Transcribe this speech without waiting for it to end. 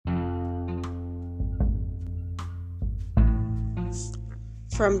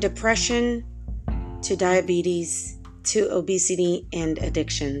From depression to diabetes to obesity and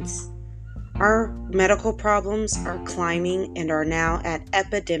addictions. Our medical problems are climbing and are now at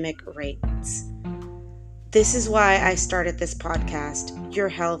epidemic rates. This is why I started this podcast, Your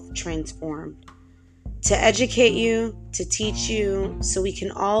Health Transformed, to educate you, to teach you, so we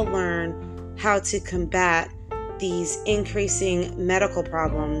can all learn how to combat these increasing medical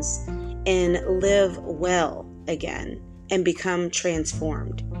problems and live well again and become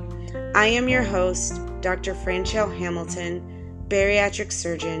transformed. I am your host, Dr. Franchelle Hamilton, bariatric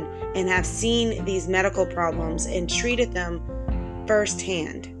surgeon, and have seen these medical problems and treated them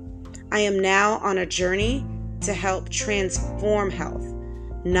firsthand. I am now on a journey to help transform health,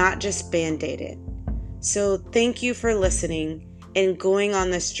 not just band-aid it. So thank you for listening and going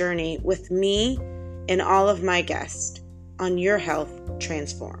on this journey with me and all of my guests on Your Health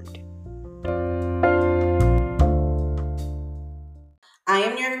Transformed. I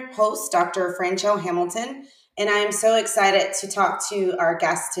am your host, Dr. Franchelle Hamilton, and I am so excited to talk to our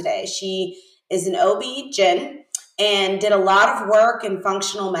guest today. She is an OB-GYN and did a lot of work in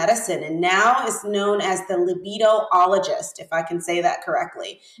functional medicine and now is known as the libidoologist, if I can say that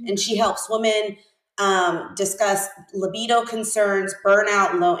correctly. And she helps women discuss libido concerns,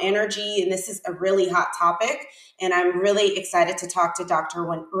 burnout, low energy, and this is a really hot topic. And I'm really excited to talk to Dr.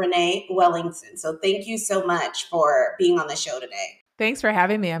 Renee Wellington. So thank you so much for being on the show today. Thanks for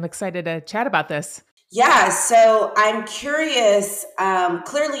having me. I'm excited to chat about this. Yeah, so I'm curious,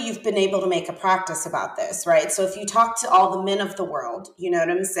 clearly you've been able to make a practice about this, right? So if you talk to all the men of the world, you know what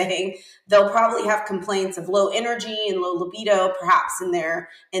I'm saying, they'll probably have complaints of low energy and low libido, perhaps in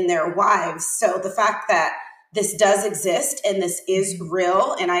their wives. So the fact that this does exist and this is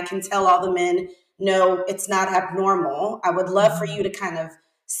real, and I can tell all the men, no, it's not abnormal. I would love for you to kind of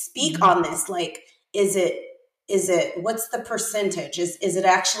speak on this. Like, is it, what's the percentage? Is it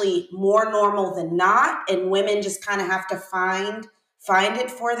actually more normal than not? And women just kind of have to find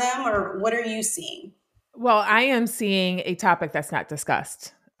it for them? Or what are you seeing? Well, I am seeing a topic that's not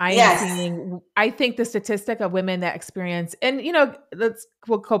discussed. I think the statistic of women that experience, and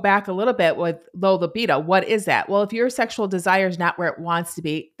we'll go back a little bit with low libido. What is that? Well, if your sexual desire is not where it wants to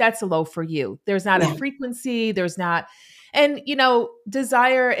be, that's a low for you. There's not a frequency. There's not, and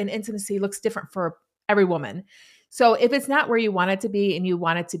desire and intimacy looks different for every woman. So if it's not where you want it to be and you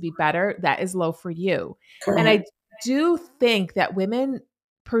want it to be better, that is low for you. Correct. And I do think that women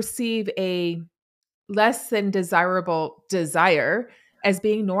perceive a less than desirable desire as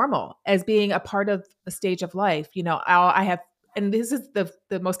being normal, as being a part of a stage of life. I have, and this is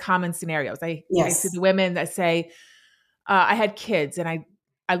the most common scenarios. I see the women that say, I had kids and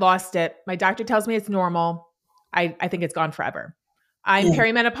I lost it. My doctor tells me it's normal. I think it's gone forever. I'm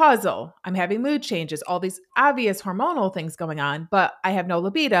perimenopausal. I'm having mood changes, all these obvious hormonal things going on, but I have no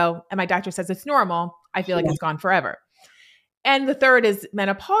libido and my doctor says it's normal. I feel like it's gone forever. And the third is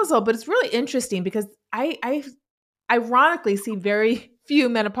menopausal, but it's really interesting because I ironically see very few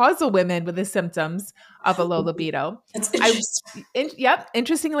menopausal women with the symptoms of a low libido. That's interesting.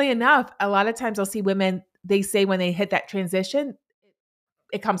 Interestingly enough, a lot of times I'll see women, they say when they hit that transition,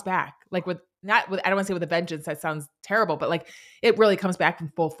 it comes back like I don't want to say with a vengeance, that sounds terrible, but like it really comes back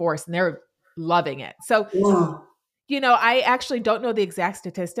in full force and they're loving it. So, I actually don't know the exact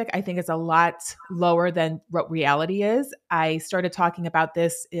statistic. I think it's a lot lower than what reality is. I started talking about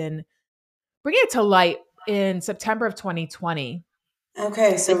this bringing it to light in September of 2020.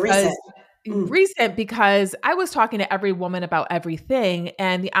 Okay. So recent because I was talking to every woman about everything,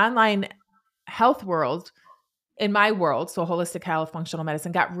 and the online health world, in my world, so holistic health, functional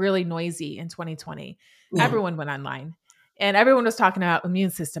medicine, got really noisy in 2020. Yeah. Everyone went online and everyone was talking about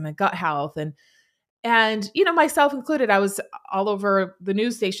immune system and gut health. And myself included, I was all over the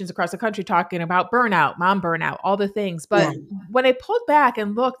news stations across the country talking about burnout, mom burnout, all the things. But when I pulled back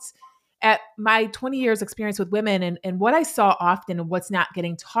and looked at my 20 years experience with women and what I saw often and what's not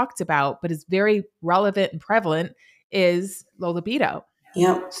getting talked about, but is very relevant and prevalent, is low libido.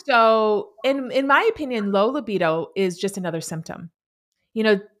 Yep. So in my opinion, low libido is just another symptom.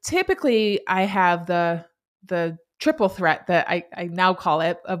 Typically I have the triple threat that I now call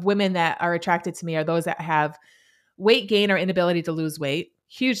it of women that are attracted to me are those that have weight gain or inability to lose weight.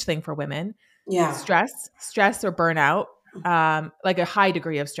 Huge thing for women. Yeah. Stress or burnout, like a high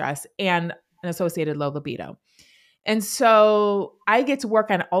degree of stress and an associated low libido. And so I get to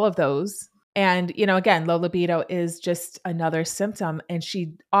work on all of those. And, again, low libido is just another symptom. And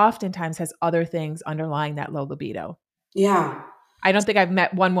she oftentimes has other things underlying that low libido. Yeah. I don't think I've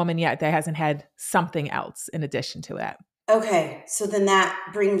met one woman yet that hasn't had something else in addition to that. Okay, so then that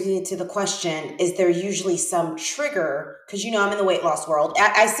brings me to the question, is there usually some trigger? Because I'm in the weight loss world.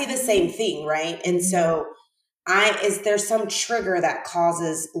 I see the same thing, right? And Mhm. so I is there some trigger that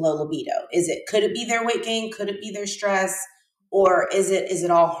causes low libido? Could it be their weight gain? Could it be their stress? Or is it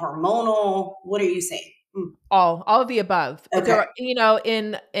all hormonal? What are you saying? All of the above. Okay. There,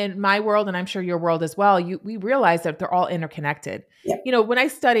 in my world, and I'm sure your world as well, we realize that they're all interconnected. Yep. When I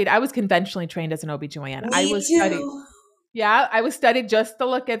studied, I was conventionally trained as an OB/GYN. I Me was studied, too. yeah, I was studied just to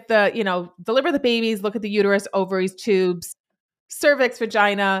look at deliver the babies, look at the uterus, ovaries, tubes, cervix,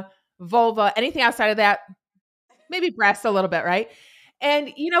 vagina, vulva, anything outside of that, maybe breasts a little bit, right?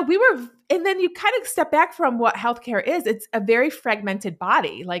 And and then you kind of step back from what healthcare is. It's a very fragmented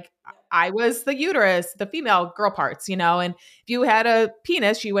body. Like I was the uterus, the female girl parts, and if you had a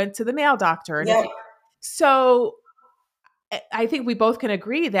penis, you went to the male doctor. And Yep. so I think we both can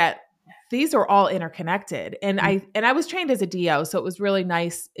agree that these are all interconnected. And I was trained as a DO, so it was really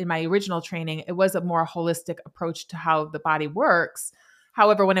nice in my original training. It was a more holistic approach to how the body works.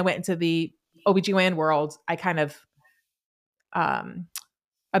 However, when I went into the OB/GYN world, I kind of um,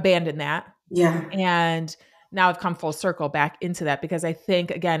 abandoned that. Yeah. And now I've come full circle back into that because I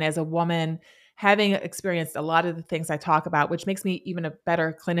think, again, as a woman, having experienced a lot of the things I talk about, which makes me even a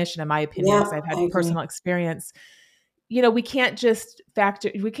better clinician, in my opinion, Yep. because I've had I agree. personal experience. We can't just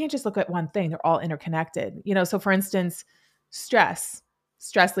look at one thing. They're all interconnected. So for instance, stress.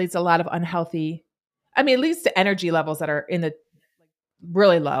 Stress leads to a lot of unhealthy, it leads to energy levels that are in the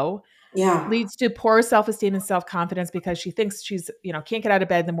really low, Yeah. leads to poor self-esteem and self-confidence because she thinks can't get out of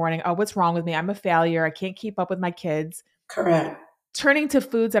bed in the morning. Oh, what's wrong with me? I'm a failure. I can't keep up with my kids. Correct. Turning to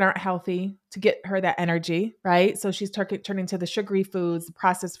foods that aren't healthy to get her that energy, right? So she's turning to the sugary foods, the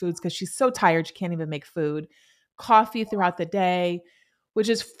processed foods, because she's so tired she can't even make food. Coffee throughout the day, which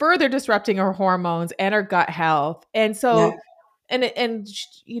is further disrupting her hormones and her gut health. And Yep. so,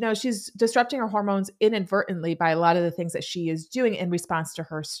 she's disrupting her hormones inadvertently by a lot of the things that she is doing in response to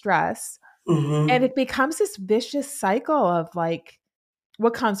her stress. And Mm-hmm. it becomes this vicious cycle of like,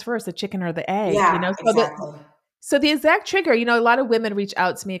 what comes first, the chicken or the egg? Yeah, exactly. So the exact trigger, a lot of women reach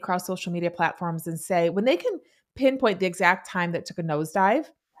out to me across social media platforms and say when they can pinpoint the exact time that took a nosedive.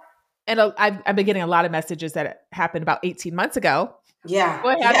 And I've been getting a lot of messages that it happened about 18 months ago. Yeah.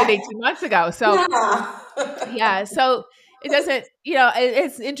 What happened Yeah. 18 months ago? So Yeah. yeah, so it doesn't,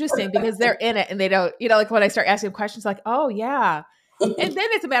 it's interesting because they're in it and they don't, like when I start asking questions like, oh yeah. And then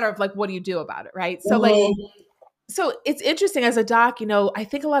it's a matter of like, what do you do about it? Right. Mhm. So it's interesting as a doc, I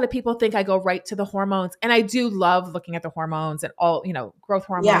think a lot of people think I go right to the hormones, and I do love looking at the hormones and all, growth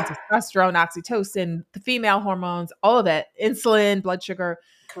hormones, Yeah. testosterone, oxytocin, the female hormones, all of it, insulin, blood sugar,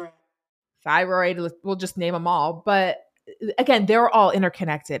 Correct. thyroid, we'll just name them all. But again, they're all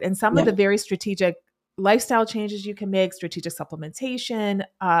interconnected. And some of the Yep. very strategic lifestyle changes you can make, strategic supplementation,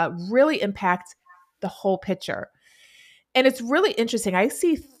 really impact the whole picture. And it's really interesting. I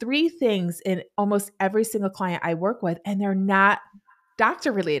see three things in almost every single client I work with, and they're not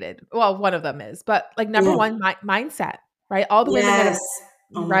doctor related. Well, one of them is, but like number Yeah. one, mindset, right? All the women that have, Yes.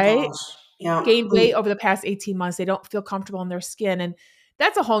 Oh my right, gosh. Yeah. gained weight over the past 18 months, they don't feel comfortable in their skin. And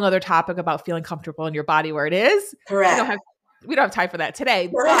that's a whole nother topic about feeling comfortable in your body where it is. We don't Correct. have we don't have time for that today,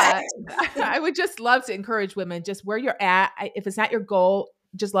 Correct. but I would just love to encourage women just where you're at. If it's not your goal,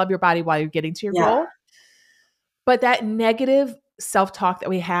 just love your body while you're getting to your Yeah. goal. But that negative self-talk that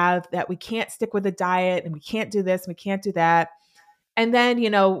we have, that we can't stick with a diet and we can't do this, and we can't do that. And then,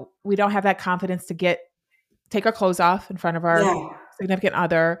 we don't have that confidence to take our clothes off in front of our Yeah. significant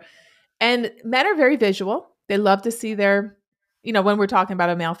other. And men are very visual. They love to see when we're talking about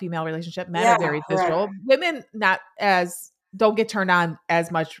a male female relationship, men are Yeah. very Correct. visual. Women don't get turned on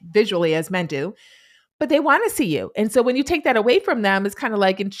as much visually as men do, but they want to see you. And so when you take that away from them, it's kind of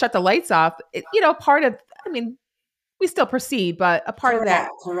like, and shut the lights off, part of, we still proceed, but a part of that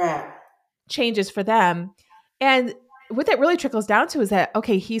Correct. Correct. changes for them. And what that really trickles down to is that,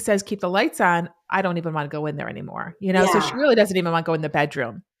 okay, he says, keep the lights on. I don't even want to go in there anymore. So Yeah. she really doesn't even want to go in the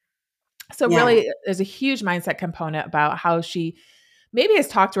bedroom. So Yeah. really there's a huge mindset component about how she maybe has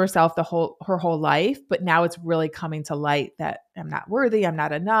talked to herself her whole life, but now it's really coming to light that I'm not worthy, I'm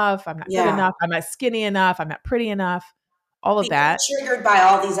not enough, I'm not good Yeah. enough, I'm not skinny enough, I'm not pretty enough, all of Because that. triggered by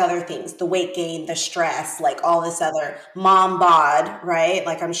all these other things, the weight gain, the stress, like all this other mom bod, right?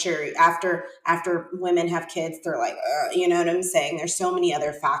 Like I'm sure after women have kids, they're like, you know what I'm saying? There's so many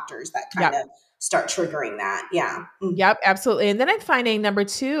other factors that kind Yep. of start triggering that. Yeah. Mm. Yep, absolutely. And then I'm finding number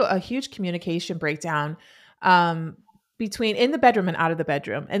two, a huge communication breakdown um, between in the bedroom and out of the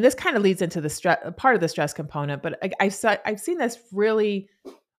bedroom. And this kind of leads into the stress part of the stress component. But I've seen this really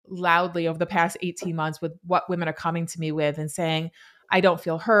loudly over the past 18 months with what women are coming to me with and saying, I don't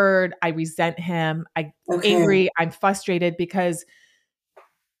feel heard. I resent him. I'm Okay. angry. I'm frustrated because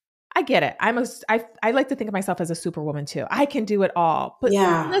I get it. I like to think of myself as a superwoman too. I can do it all. But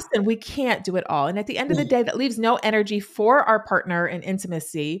Yeah. listen, we can't do it all. And at the end of the Yeah. day, that leaves no energy for our partner in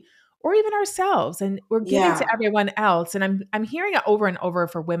intimacy or even ourselves. And we're giving to Yeah. everyone else. And I'm hearing it over and over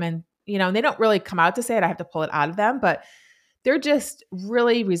for women, and they don't really come out to say it. I have to pull it out of them, but they're just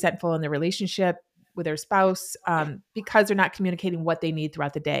really resentful in their relationship with their spouse because they're not communicating what they need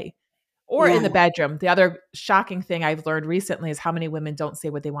throughout the day or Yeah. in the bedroom. The other shocking thing I've learned recently is how many women don't say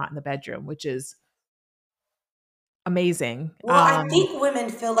what they want in the bedroom, which is amazing. Well, I think women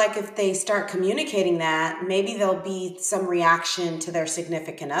feel like if they start communicating that, maybe there'll be some reaction to their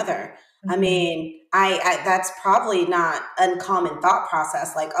significant other. I Mhm. mean, I that's probably not uncommon thought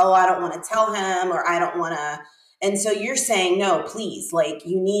process. Like, oh, I don't want to tell him, or I don't want to. And so you're saying, no, please, like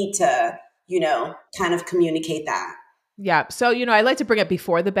you need to, kind of communicate that. Yeah. So, I like to bring it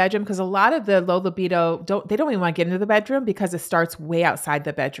before the bedroom because a lot of the low libido don't even want to get into the bedroom because it starts way outside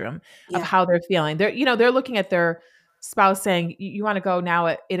the bedroom of Yeah. how they're feeling. They're looking at their spouse saying, you want to go now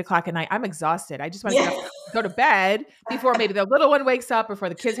at 8 o'clock at night. I'm exhausted. I just want to get Yeah. up, go to bed before maybe the little one wakes up, before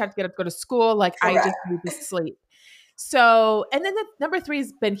the kids have to get up, go to school. Like I Correct. just need to sleep. So, and then the number three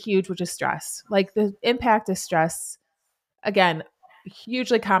has been huge, which is stress. Like the impact of stress, again,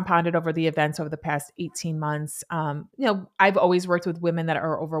 hugely compounded over the events over the past 18 months. I've always worked with women that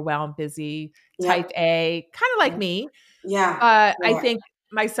are overwhelmed, busy, type Yep. A, kind of like Yep. me. Yeah. But I Correct. think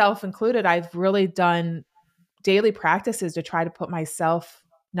myself included, I've really done daily practices to try to put myself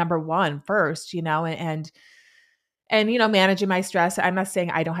number one first, and managing my stress. I'm not saying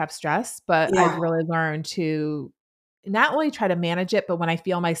I don't have stress, but I've Yeah. really learned to not only try to manage it, but when I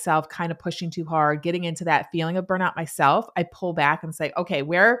feel myself kind of pushing too hard, getting into that feeling of burnout myself, I pull back and say, okay,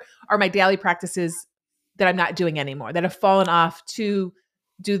 where are my daily practices that I'm not doing anymore, that have fallen off to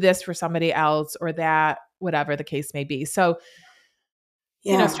do this for somebody else or that, whatever the case may be. So,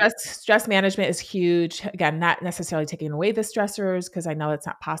 Yeah. stress management is huge. Again, not necessarily taking away the stressors because I know it's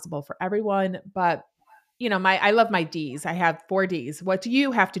not possible for everyone, but I love my D's. I have 4 Ds. What do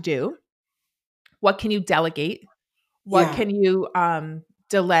you have to do? What can you delegate? What Yeah. can you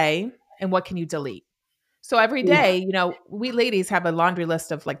delay? And what can you delete? So every Yeah. day, we ladies have a laundry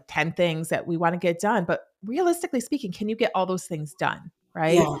list of like 10 things that we want to get done. But realistically speaking, can you get all those things done?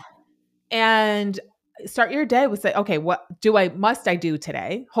 Right. Yeah. And start your day with say, okay, what must I do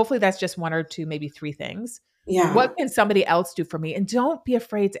today? Hopefully that's just one or two, maybe three things. Yeah. What can somebody else do for me? And don't be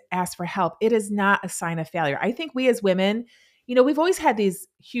afraid to ask for help. It is not a sign of failure. I think we as women, we've always had these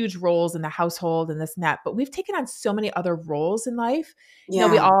huge roles in the household and this and that, but we've taken on so many other roles in life. We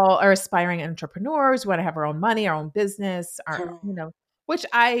Yeah. all are aspiring entrepreneurs, we want to have our own money, our own business, Correct. which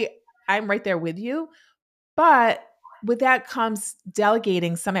I'm right there with you. But with that comes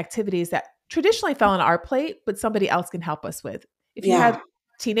delegating some activities that traditionally fell on our plate, but somebody else can help us with. If you have Yeah.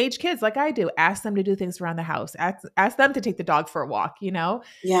 teenage kids like I do, ask them to do things around the house. Ask them to take the dog for a walk, You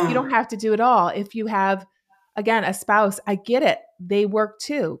Yeah. don't have to do it all. If you have, again, a spouse, I get it. They work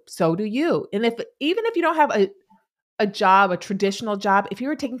too. So do you. And even if you don't have a job, a traditional job, if you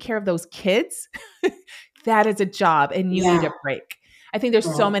were taking care of those kids, that is a job and you need Yeah. a break. I think there's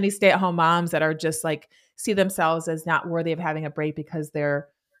so Correct. many stay-at-home moms that are just like see themselves as not worthy of having a break because their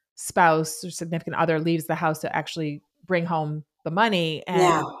spouse or significant other leaves the house to actually bring home the money.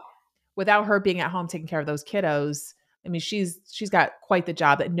 Yeah. And without her being at home taking care of those kiddos, I mean, she's got quite the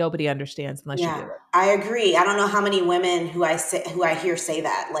job that nobody understands unless you do Yeah. it. I agree. I don't know how many women who I hear say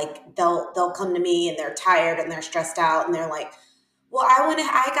that. Like they'll come to me and they're tired and they're stressed out and they're like, well,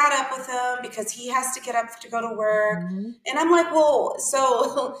 I got up with him because he has to get up to go to work. Mhm. And I'm like, well,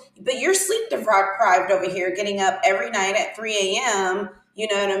 so, but you're sleep deprived over here, getting up every night at 3 a.m. You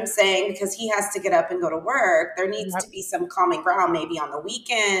know what I'm saying? Because he has to get up and go to work. There needs to Yep. be some common ground, maybe on the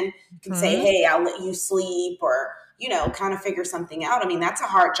weekend. You can say, Mhm. hey, I'll let you sleep or, kind of figure something out. I mean, that's a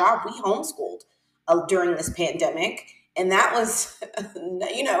hard job. We homeschooled during this pandemic. And that was,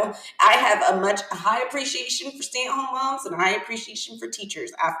 I have a high appreciation for stay-at-home moms and a high appreciation for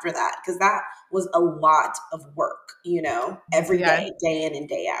teachers after that because that was a lot of work, every Yeah. day, day in and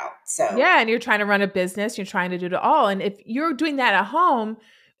day out. So Yeah, and you're trying to run a business, you're trying to do it all. And if you're doing that at home,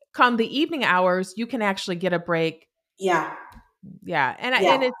 come the evening hours, you can actually get a break. yeah, Yeah.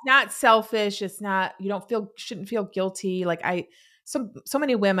 yeah, And it's not selfish. It's not, you don't feel shouldn't feel guilty. Like so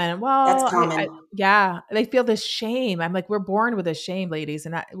many women, that's well, I common. yeah, they feel this shame. I'm like, we're born with this shame, ladies.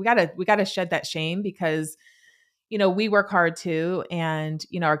 And we gotta shed that shame because, we work hard too. And,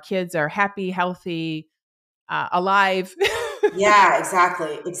 our kids are happy, healthy, alive. Yeah,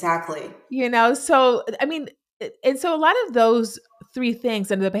 exactly. Exactly. So I mean, and so a lot of those three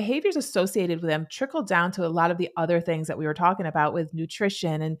things and the behaviors associated with them trickle down to a lot of the other things that we were talking about with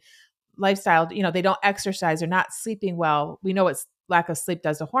nutrition and lifestyle. They don't exercise, they're not sleeping well. We know what lack of sleep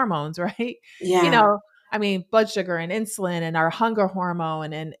does to hormones, right? you Yeah. know I mean, blood sugar and insulin and our hunger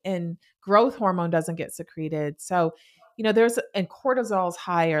hormone and growth hormone doesn't get secreted. So there's, and cortisol's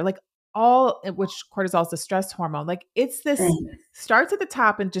higher, like, which cortisol is the stress hormone. Like, it's this, Right. starts at the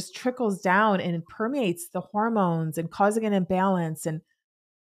top and just trickles down and permeates the hormones and causing an imbalance, and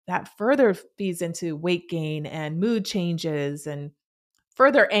that further feeds into weight gain and mood changes and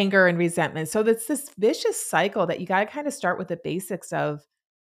further anger and resentment. So it's this vicious cycle that you got to kind of start with the basics of,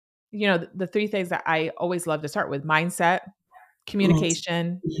 the three things that I always love to start with: mindset,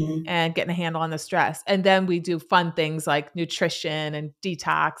 communication, Mm-hmm. and getting a handle on the stress. And then we do fun things like nutrition and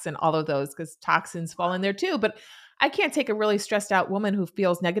detox and all of those, because toxins fall in there too. But I can't take a really stressed out woman who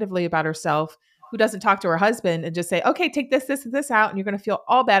feels negatively about herself, who doesn't talk to her husband, and just say, okay, take this, this, and this out, and you're going to feel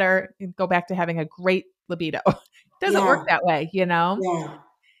all better and go back to having a great libido. It doesn't work Yeah. that way. Yeah.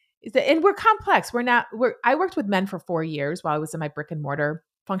 And we're complex. I worked with men for 4 years while I was in my brick and mortar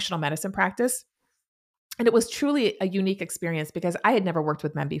functional medicine practice. And it was truly a unique experience because I had never worked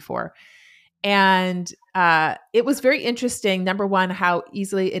with men before. And it was very interesting. Number one, how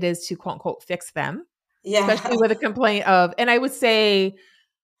easily it is to quote unquote fix them, especially Yeah. with a complaint of, and I would say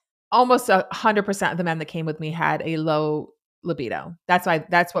almost 100% of the men that came with me had a low libido. That's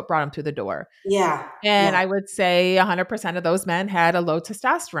what brought them through the door. Yeah. And Yeah. I would say 100% of those men had a low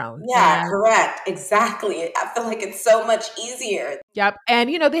testosterone. Yeah, And correct. Exactly. I feel like it's so much easier. yep. And,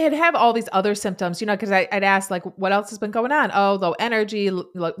 they had have all these other symptoms, because I'd ask, like, what else has been going on? Oh, low energy,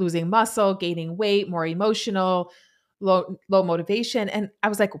 losing muscle, gaining weight, more emotional, low motivation. And I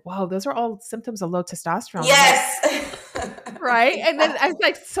was like, wow, those are all symptoms of low testosterone. I'm like, Yes. right. And then I Exactly. was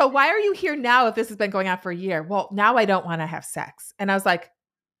like, so why are you here now if this has been going on for a year? Well, now I don't want to have sex. And I was like,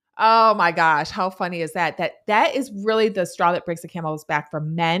 oh my gosh, how funny is that? That is really the straw that breaks the camel's back for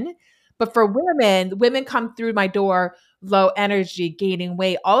men. But for women, women come through my door low energy, gaining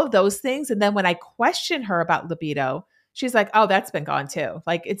weight, all of those things. And then when I question her about libido, she's like, oh, that's been gone too.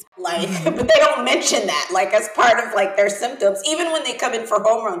 Like, it's Like, mhm. but they don't mention that, like, as part of like their symptoms, even when they come in for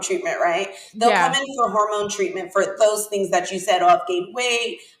hormone treatment, right? They'll come Yeah. in for hormone treatment for those things that you said, oh, I've gained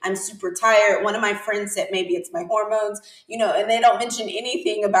weight, I'm super tired. One of my friends said maybe it's my hormones, and they don't mention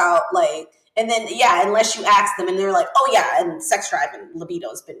anything about like, and then yeah, unless you ask them and they're like, oh yeah, and sex drive and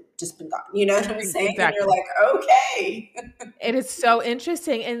libido's been gone. You know what I'm saying? And you're Exactly. like, okay. It is so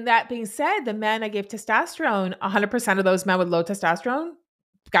interesting. And that being said, the men I gave testosterone, 100% of those men with low testosterone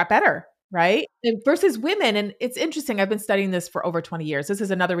got better, right? And versus women. And it's interesting. I've been studying this for over 20 years. This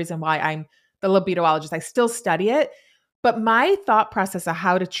is another reason why I'm the libidoologist. I still study it. But my thought process of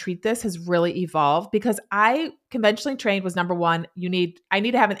how to treat this has really evolved because I conventionally trained was number one, I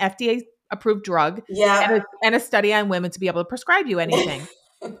need to have an FDA approved drug Yeah. and a study on women to be able to prescribe you anything.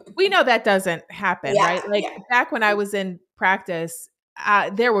 We know that doesn't happen, Yeah. right? Like Yeah. back when I was in practice,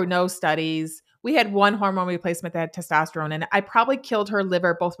 there were no studies. We had one hormone replacement that had testosterone, and I probably killed her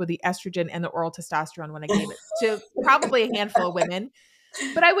liver both with the estrogen and the oral testosterone when I gave it to probably a handful of women.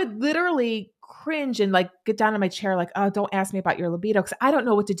 But I would literally cringe and like get down in my chair, like, oh, don't ask me about your libido because I don't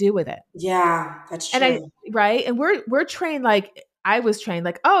know what to do with it. Yeah, that's And I, true. right. And we're trained like, I was trained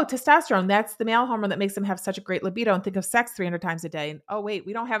like, oh, testosterone, that's the male hormone that makes them have such a great libido and think of sex 300 times a day. And oh, wait,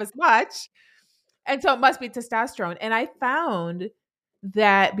 we don't have as much. And so it must be testosterone. And I found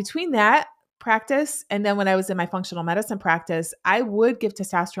that between that practice and then when I was in my functional medicine practice, I would give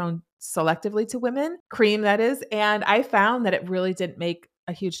testosterone selectively to women, cream that is. And I found that it really didn't make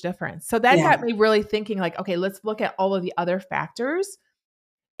a huge difference. So that Yeah. got me really thinking like, okay, let's look at all of the other factors.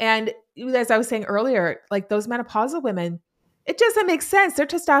 And as I was saying earlier, like those menopausal women, it doesn't make sense. Their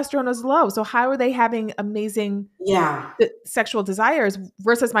testosterone is low. So how are they having amazing Yeah. sexual desires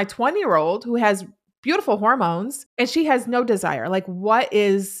versus my 20-year-old who has beautiful hormones and she has no desire? Like what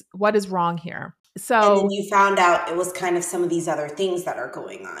is wrong here? And then So you found out it was kind of some of these other things that are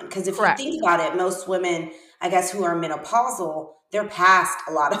going on. Because if you correct. think about it, most women, I guess, who are menopausal, they're past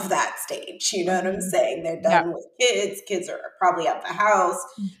a lot of that stage. You know what I'm Mhm. saying? They're Yep. done with kids. Kids are probably at the house.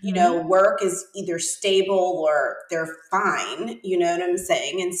 Mhm. Work is either stable or they're fine. You know what I'm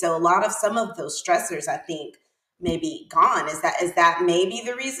saying? And so a lot of some of those stressors, I think, may be gone. Is that maybe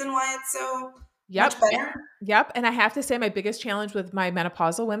the reason why it's so much Yep. better? Yep. And I have to say my biggest challenge with my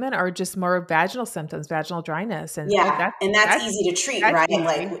menopausal women are just more vaginal symptoms, vaginal dryness. And oh, Yeah. And that's that's easy to treat, that's right?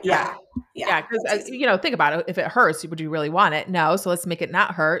 Like, easy. Yeah. yeah. Yeah. Yeah, because That's easy. think about it. If it hurts, would you really want it? No. So let's make it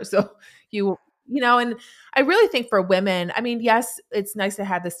not hurt. So you And I really think for women, I mean, yes, it's nice to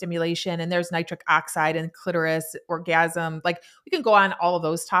have the stimulation, and there's nitric oxide and clitoris, orgasm. Like, we can go on all of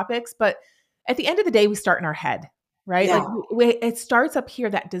those topics, but at the end of the day, we start in our head, right? Like, Yeah. it starts up here,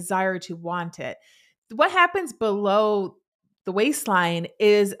 that desire to want it. What happens below the waistline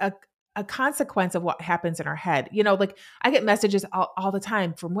is a consequence of what happens in our head. Like, I get messages all the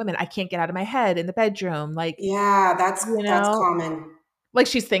time from women. I can't get out of my head in the bedroom. Like, Yeah, you that's know, common. like,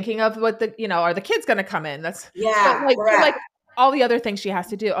 she's thinking of what are the kids going to come in? But Yeah, like correct. all the other things she has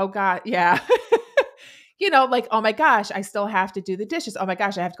to do. Oh God. Yeah. Like, oh my gosh, I still have to do the dishes. Oh my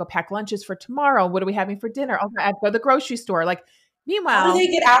gosh, I have to go pack lunches for tomorrow. What are we having for dinner? Oh, I have to go to the grocery store. Like, How do meanwhile, they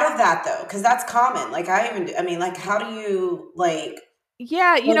get out of that though? Because that's common. Like I mean, like, how do you like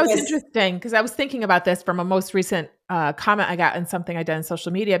yeah, it's focus? interesting because I was thinking about this from a most recent comment I got in something I did on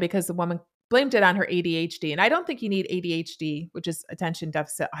social media, because the woman blamed it on her ADHD. And I don't think you need ADHD, which is attention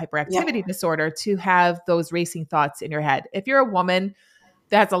deficit Yeah, hyperactivity disorder, to have those racing thoughts in your head. If you're a woman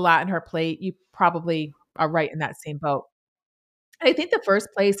that has a lot on her plate, you probably are right in that same boat. And I think the first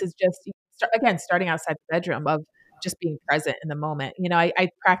place is just, again, starting outside the bedroom, of just being present in the moment. I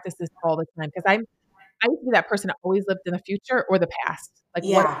practice this all the time because I used to be that person that always lived in the future or the past. Like, what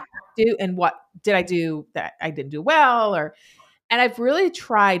yeah, did I do and what did I do that I didn't do well? And I've really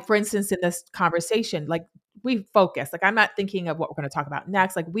tried, for instance, in this conversation, like, we focus. Like, I'm not thinking of what we're going to talk about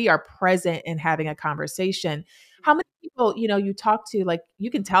next. Like, we are present in having a conversation. How many people, you talk to, like,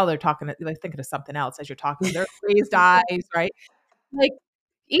 you can tell they're talking, like, thinking of something else as you're talking. They're raised eyes, right? Like,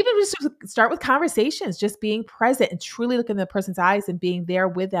 even just start with conversations, just being present and truly looking in the person's eyes and being there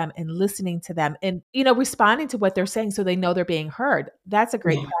with them and listening to them and, responding to what they're saying so they know they're being heard. That's a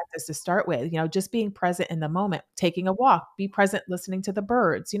great yeah, practice to start with, just being present in the moment, taking a walk, be present, listening to the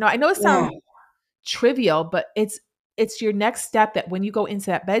birds. I know it yeah, sounds trivial, but it's your next step, that when you go into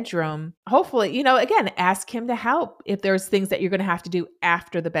that bedroom, hopefully, again, ask him to help if there's things that you're going to have to do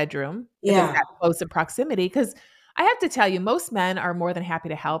after the bedroom, if it's yeah, that close in proximity. Because I have to tell you, most men are more than happy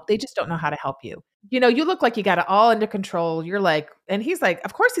to help. They just don't know how to help you. You look like you got it all under control. You're like, and he's like,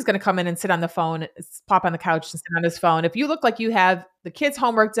 of course he's going to come in and sit on the phone, pop on the couch and sit on his phone. If you look like you have the kids'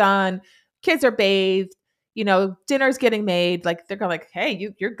 homework done, kids are bathed, dinner's getting made, like, they're going like,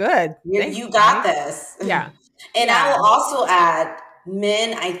 hey, you're good. Thanks, you got honey. this. Yeah. And I Yeah. will also add,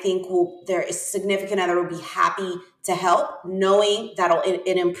 men, I think, will their significant other will be happy to help, knowing that'll it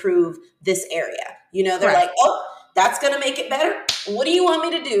improve this area. They're Correct. like, oh, that's gonna make it better. What do you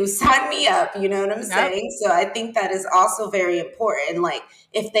want me to do? Sign me up. You know what I'm Yep. saying? So I think that is also very important. Like,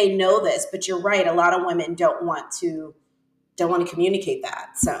 if they know this, but you're right, a lot of women don't want to communicate that.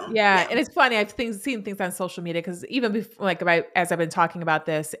 So Yeah, yeah, and it's funny. I've seen things on social media, because even before, like, as I've been talking about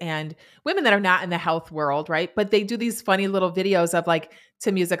this, and women that are not in the health world, right? But they do these funny little videos of, like,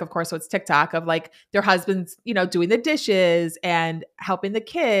 to music, of course. So it's TikTok, of, like, their husbands, doing the dishes and helping the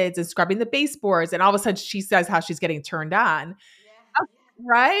kids and scrubbing the baseboards, and all of a sudden she says how she's getting turned on,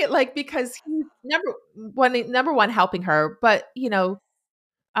 right? Like, because he's number one helping her, but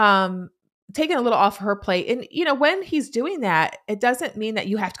um, taking a little off her plate. And, when he's doing that, it doesn't mean that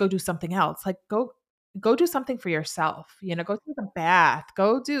you have to go do something else. Like, go do something for yourself. Go take a bath.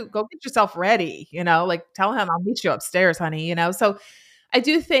 Go get yourself ready. Like, tell him, I'll meet you upstairs, honey. So I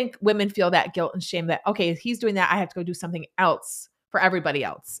do think women feel that guilt and shame that, okay, if he's doing that, I have to go do something else for everybody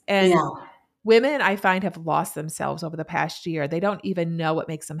else. And yeah, women, I find, have lost themselves over the past year. They don't even know what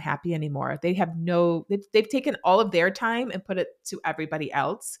makes them happy anymore. They've taken all of their time and put it to everybody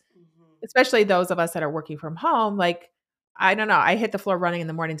else, especially those of us that are working from home. Like, I don't know, I hit the floor running in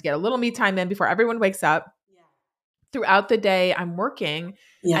the morning to get a little me time in before everyone wakes up. Throughout the day, I'm working, and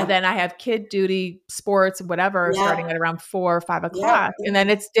yeah, then I have kid duty, sports, whatever, yeah, starting at around 4 or 5 o'clock, yeah, and then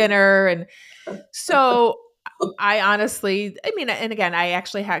it's dinner. And so I honestly, I mean, and again, I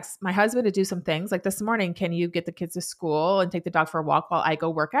actually asked my husband to do some things. Like, this morning, can you get the kids to school and take the dog for a walk while I go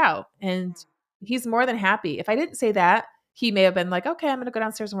work out? And he's more than happy. If I didn't say that, he may have been like, okay, I'm going to go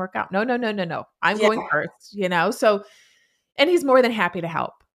downstairs and work out. No, no, no, no, no. I'm yeah, going first. So, and he's more than happy to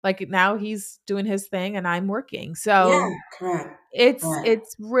help. Like, now he's doing his thing and I'm working. yeah, So correct, it's correct.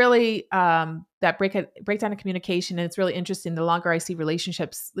 it's really that breakdown of communication. And it's really interesting. The longer I see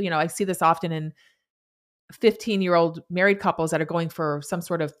relationships, I see this often in 15-year-old married couples that are going for some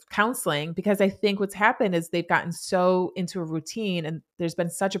sort of counseling, because I think what's happened is they've gotten so into a routine, and there's been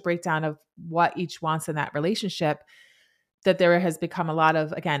such a breakdown of what each wants in that relationship, that there has become a lot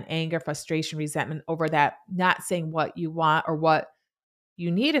of, again, anger, frustration, resentment over that, not saying what you want or what you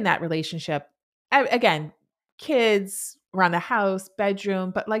need in that relationship. Again, kids around the house,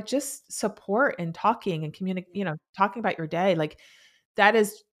 bedroom, but, like, just support and talking and talking about your day. Like, that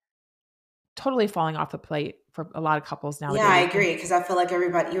is totally falling off the plate for a lot of couples Yeah, I nowadays. agree because I feel like you're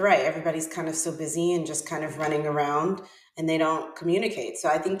right. Everybody's kind of so busy and just kind of running around and they don't communicate. So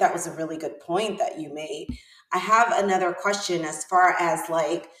I think that was a really good point that you made. I have another question as far as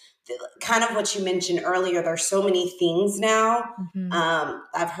like kind of what you mentioned earlier. There's so many things now. Mhm.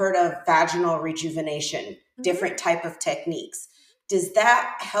 I've heard of vaginal rejuvenation, Mhm. different type of techniques. Does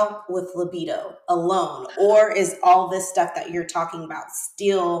that help with libido alone, or is all this stuff that you're talking about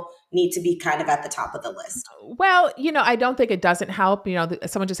still need to be kind of at the top of the list? Well, I don't think it doesn't help.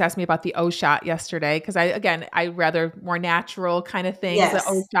 Someone just asked me about the O shot yesterday because I rather more natural kind of things, the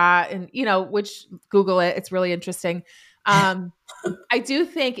O Yes. shot, and which Google it. It's really interesting. I do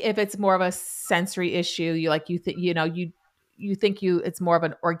think if it's more of a sensory issue, you think it's more of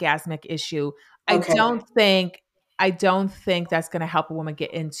an orgasmic issue. I Okay. don't think I don't think that's going to help a woman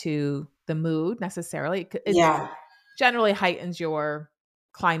get into the mood necessarily. It Yeah. generally heightens your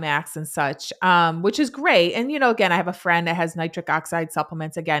climax and such, which is great. And again, I have a friend that has nitric oxide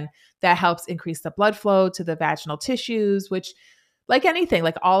supplements. Again, that helps increase the blood flow to the vaginal tissues, which, like anything,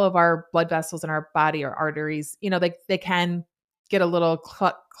 like all of our blood vessels in our body or arteries, they can get a little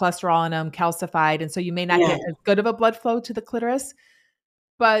cholesterol in them, calcified, and so you may not Yeah. get as good of a blood flow to the clitoris,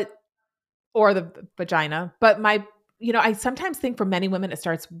 but or the vagina. But I sometimes think for many women it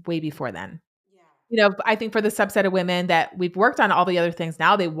starts way before then. Yeah. I think for the subset of women that we've worked on all the other things,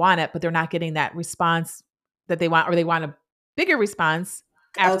 now they want it, but they're not getting that response that they want, or they want a bigger response.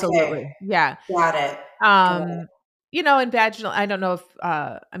 Okay. Absolutely. Yeah. Got it. Got it. Um, and vaginal, I don't know if,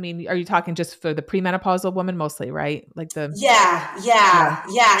 I mean, are you talking just for the premenopausal woman mostly, right? Like Yeah. yeah, Yeah.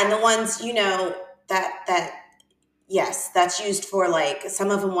 Yeah. And the ones, yes, that's used for like some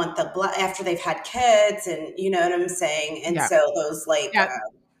of them want the blood after they've had kids, and you know what I'm saying. And yeah, so those like yeah,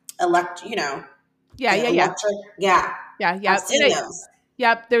 yeah, the yeah, yeah, electric. Yeah, yeah, I've yeah. seen those.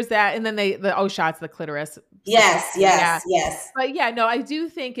 Yep, there's that, and then the O shots, the clitoris Yes. specifically, yeah. Yes. Yes. But yeah, no, I do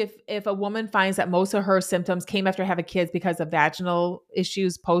think if a woman finds that most of her symptoms came after having kids because of vaginal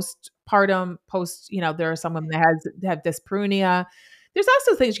issues postpartum, there are some women that have dyspareunia. There's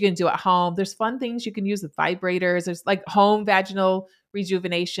also things you can do at home. There's fun things you can use with vibrators. There's like home vaginal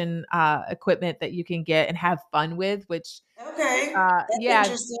rejuvenation equipment that you can get and have fun with, which Okay. That's yeah,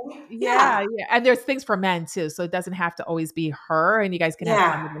 interesting. yeah, Yeah. yeah. And there's things for men too. So it doesn't have to always be her and you guys can have fun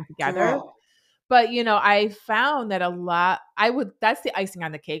Yeah. with them together. Correct. But, I found that that's the icing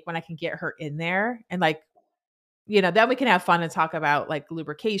on the cake when I can get her in there and like, then we can have fun and talk about like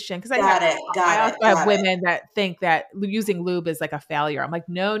lubrication. Cause Got it. I Got also it. have Got it. women that think that using lube is like a failure. I'm like,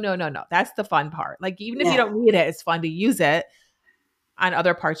 no, no, no, no. That's the fun part. Like, even if you Yeah. don't need it, it's fun to use it on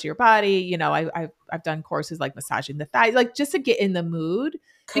other parts of your body. I've done courses like massaging the thigh, like just to get in the mood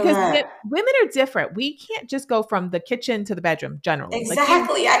because Correct. women are different. We can't just go from the kitchen to the bedroom generally. Like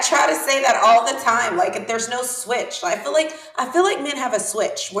Exactly. I try to say that all the time. Like there's no switch. I feel like men have a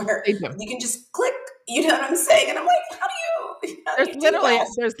switch where they do. you can just click. You know what I'm saying? And I'm like, how do you do that?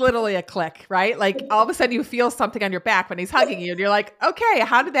 There's literally a click, right? Like all of a sudden you feel something on your back when he's hugging you and you're like, "Okay,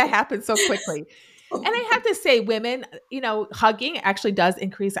 how did that happen so quickly?" And I have to say women, hugging actually does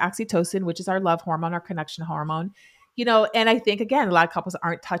increase oxytocin, which is our love hormone, our connection hormone. And I think again, a lot of couples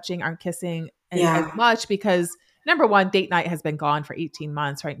aren't touching, aren't kissing as Yeah. much because number one, date night has been gone for 18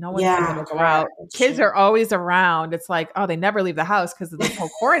 months, right? No one's able Yeah. to go Correct. out. That's Kids true. are always around. It's like, oh, they never leave the house because of this whole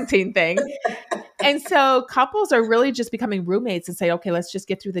quarantine thing. And so couples are really just becoming roommates and say, okay, let's just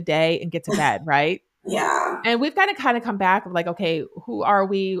get through the day and get to bed, right? Yeah. And we've got to kind of come back of like, okay, who are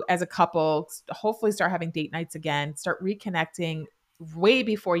we as a couple? Hopefully start having date nights again, start reconnecting way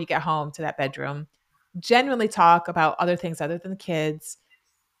before you get home to that bedroom. Genuinely talk about other things other than the kids.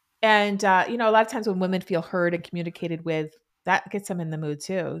 And a lot of times when women feel heard and communicated with, that gets them in the mood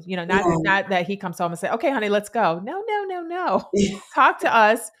too. Yeah. Not that he comes home and say, "Okay, honey, let's go." No, no, no, no. Talk to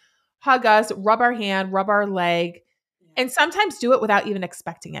us, hug us, rub our hand, rub our leg, and sometimes do it without even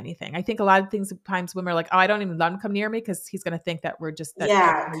expecting anything. I think a lot of things times women are like, "Oh, I don't even let him come near me because he's going to think that we're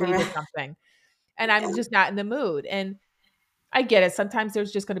Yeah. going to lead to Correct. something," and I'm just not in the mood. And I get it. Sometimes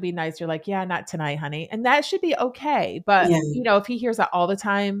there's just going to be nights you're like, "Yeah, not tonight, honey," and that should be okay. But Yeah. if he hears that all the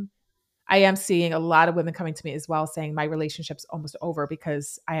time, I am seeing a lot of women coming to me as well saying my relationship's almost over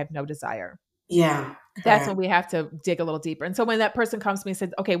because I have no desire. Yeah. That's Correct. when we have to dig a little deeper. And so when that person comes to me and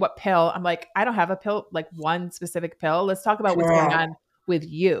says, "Okay, what pill?" I'm like, "I don't have a pill, like one specific pill. Let's talk about what's going Correct. on with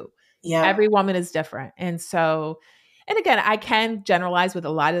you." Yep. Every woman is different. And again, I can generalize with a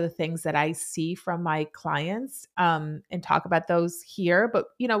lot of the things that I see from my clients, and talk about those here. But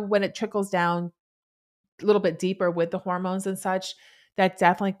when it trickles down a little bit deeper with the hormones and such, that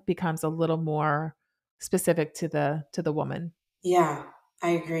definitely becomes a little more specific to the woman. Yeah. I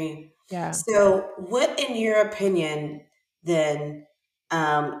agree. Yeah. So, what, in your opinion, then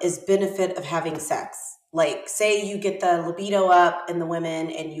is benefit of having sex? Like, say you get the libido up in the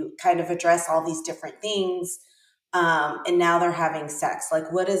women, and you kind of address all these different things, and now they're having sex.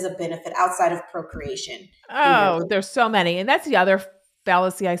 Like, what is a benefit outside of procreation? In your Oh, there's so many. And that's the other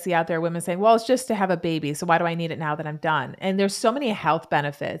fallacy I see out there, women saying, well, it's just to have a baby. So why do I need it now that I'm done? And there's so many health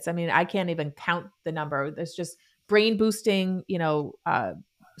benefits. I mean, I can't even count the number. There's just brain boosting,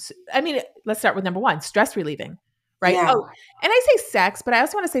 I mean, let's start with number one, stress relieving, right? Yeah, Oh, and I say sex, but I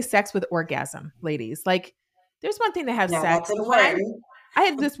also want to say sex with orgasm, ladies. Like there's one thing to have yeah, sex, that's but when important. I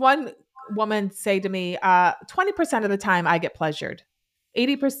had this one woman say to me, 20% of the time I get pleasured.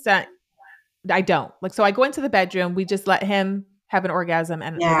 80% I don't. Like, so I go into the bedroom, we just let him have an orgasm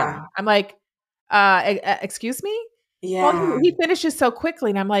and we're Yeah, done. I'm like, excuse me? Well, yeah, he finishes so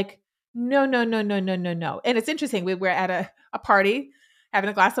quickly. And I'm like, no, no, no, no, no, no, no. And it's interesting. We were at a party having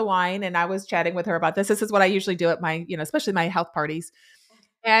a glass of wine and I was chatting with her about this. This is what I usually do at my, especially my health parties.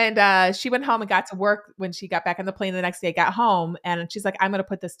 And she went home and got to work when she got back on the plane the next day, got home, and she's like, I'm going to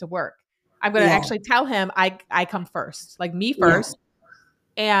put this to work. I'm going to yeah, actually tell him I come first, like me yeah, first.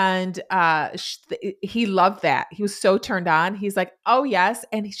 And he loved that. He was so turned on. He's like, "Oh yes,"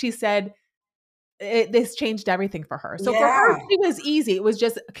 and she said this changed everything for her. So for her, yeah. it was easy. It was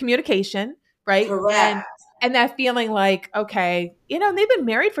just communication, right? Correct. And that feeling like, okay, they've been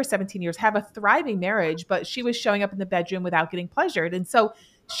married for 17 years, have a thriving marriage, but she was showing up in the bedroom without getting pleasured, and so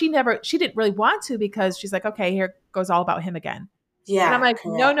she didn't really want to because she's like, okay, here goes all about him again. And I'm Yeah, like,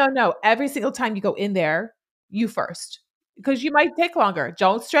 no, correct. no, no. Every single time you go in there, you first, because you might take longer.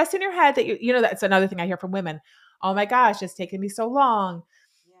 Don't stress in your head that that's another thing I hear from women. Oh my gosh, it's taking me so long.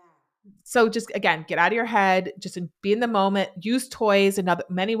 Yeah. So just again, get out of your head, just be in the moment, use toys. Another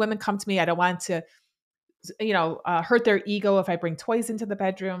many women come to me. I don't want to, hurt their ego if I bring toys into the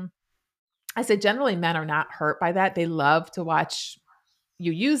bedroom. I said generally men are not hurt by that. They love to watch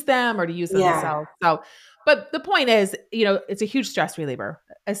you use them or to use them Yeah, themselves. So, but the point is, it's a huge stress reliever,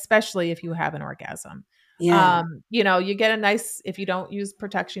 especially if you have an orgasm. yeah, You get a nice, if you don't use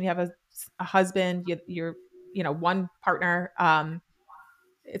protection, you have a husband, you're, one partner.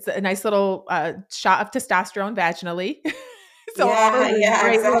 It's a nice little shot of testosterone vaginally. So all yeah, those yeah,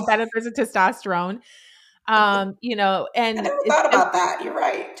 great little exactly. benefits of testosterone. I And never it's, thought about that. You're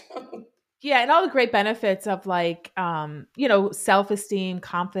right. yeah, and all the great benefits of like self-esteem,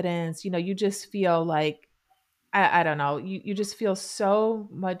 confidence, you just feel like I don't know, you just feel so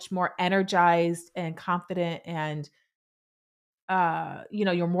much more energized and confident and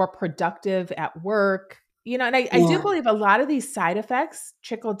you're more productive at work. And I do Yeah, believe a lot of these side effects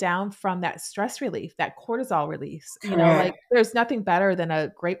trickle down from that stress relief, that cortisol release. Like correct. there's nothing better than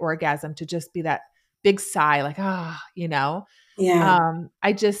a great orgasm to just be that big sigh, like, Yeah,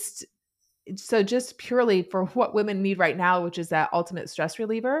 I just so just purely for what women need right now, which is that ultimate stress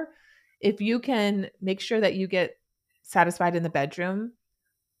reliever, if you can make sure that you get satisfied in the bedroom,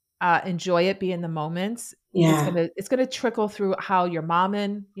 enjoy it, be in the moments, yeah, it's gonna trickle through how you're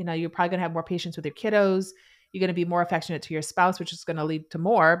momming. You're probably gonna have more patience with your kiddos. You're gonna be more affectionate to your spouse, which is gonna lead to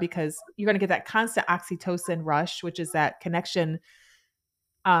more because you're gonna get that constant oxytocin rush, which is that connection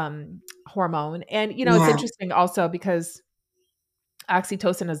hormone. And it's yeah, interesting also because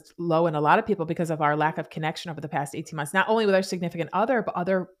oxytocin is low in a lot of people because of our lack of connection over the past 18 months, not only with our significant other but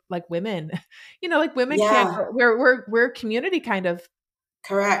other like women. Like women can't yeah, go, we're community kind of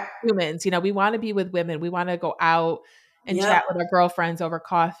correct. humans. We want to be with women, we want to go out and chat Yep. with our girlfriends over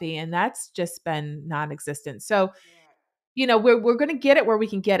coffee, and that's just been non-existent. So we're going to get it where we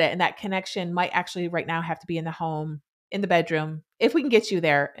can get it, and that connection might actually right now have to be in the home, in the bedroom, if we can get you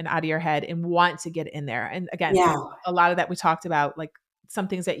there and out of your head and want to get in there. And again, Yeah, a lot of that we talked about, like some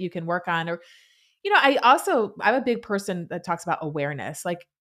things that you can work on. Or I'm a big person that talks about awareness. Like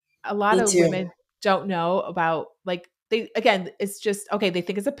a lot me of too. women don't know about, like, they, again, it's just okay, they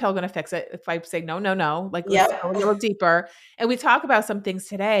think it's a pill going to fix it. If I say no, no, no, like let's Yep. go a little deeper. And we talk about some things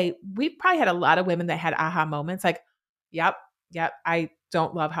today. We've probably had a lot of women that had aha moments like, yep, yep, I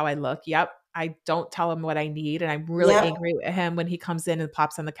don't love how I look. Yep, I don't tell him what I need, and I'm really Yep. angry at him when he comes in and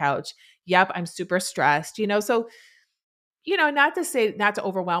plops on the couch. Yep, I'm super stressed. So not to say, not to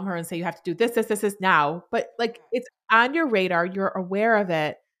overwhelm her and say you have to do this, this, this now, but like it's on your radar, you're aware of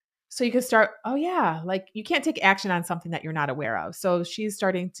it. So you can start, oh yeah, like you can't take action on something that you're not aware of. So she's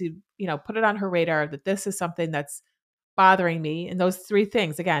starting to, put it on her radar that this is something that's bothering me. And those three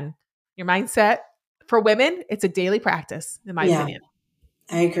things, again, your mindset. For women, it's a daily practice, in my Yeah, opinion.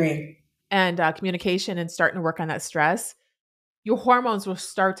 I agree. And communication and starting to work on that stress, your hormones will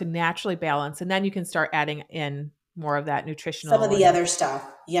start to naturally balance. And then you can start adding in more of that Some of nutritional the and other stuff.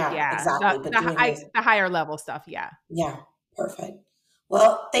 Yeah, yeah, exactly. But doing those. the higher level stuff. Yeah. Yeah, perfect.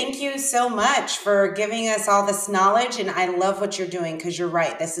 Well, thank you so much for giving us all this knowledge. And I love what you're doing because you're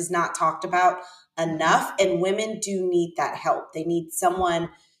right. This is not talked about enough. And women do need that help. They need someone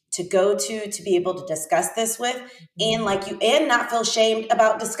to go to be able to discuss this with and like you and not feel shamed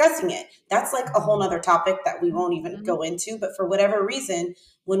about discussing it. That's like a whole nother topic that we won't even go into. But for whatever reason,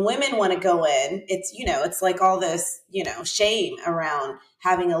 when women want to go in, it's, you know, it's like all this, you know, shame around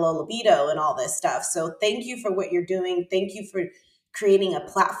having a low libido and all this stuff. So thank you for what you're doing. Thank you for creating a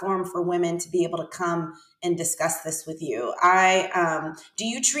platform for women to be able to come and discuss this with you. Do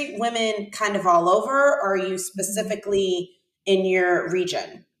you treat women kind of all over, or are you specifically in your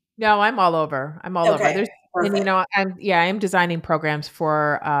region? No, I'm all over. I'm all over. Okay, And perfect. I'm designing programs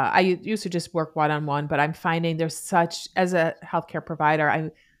for, I used to just work one-on-one, but I'm finding there's such, as a healthcare provider,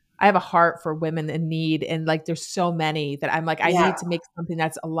 I have a heart for women in need. And like, there's so many that I'm like, I Yeah, need to make something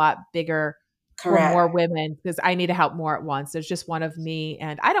that's a lot bigger for correct. more women because I need to help more at once. There's just one of me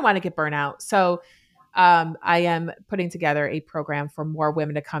and I don't want to get burnt out. So I am putting together a program for more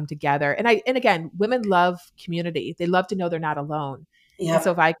women to come together. And again, women love community. They love to know they're not alone. And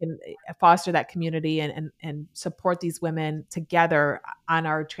so if Yep. I can foster that community and support these women together on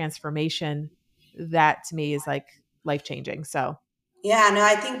our transformation, that to me is like life changing. So Yeah, no,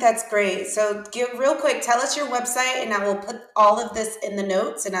 I think that's great. So give real quick, tell us your website and I will put all of this in the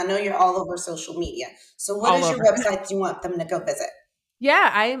notes, and I know you're all over social media. So what all is your over. website you want them to go visit?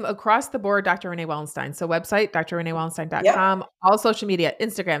 Yeah, I'm across the board, Dr. Renee Wallenstein. So website, Yep. drreneewallenstein.com, all social media,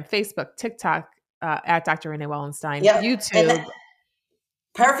 Instagram, Facebook, TikTok, at Dr. Renee Wallenstein, Yep. And YouTube,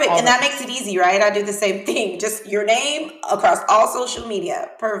 perfect. all And the that makes it easy, right? I do the same thing. Just your name across all social media.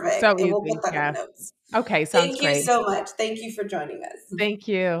 so Perfect. And we'll put easy. that in the Yeah. notes. Okay, sounds Thank you great. so much. Thank you for joining us. Thank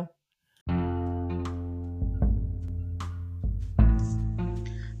you.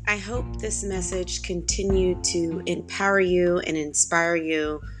 I hope this message continued to empower you and inspire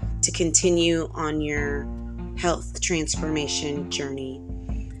you to continue on your health transformation journey.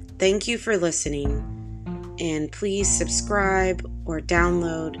 Thank you for listening, and please subscribe or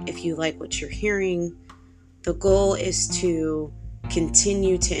download if you like what you're hearing. The goal is to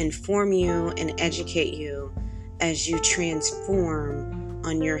continue to inform you and educate you as you transform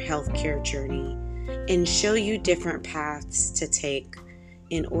on your healthcare journey and show you different paths to take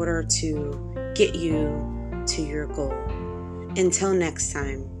in order to get you to your goal. Until next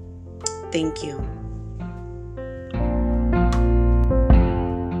time, thank you.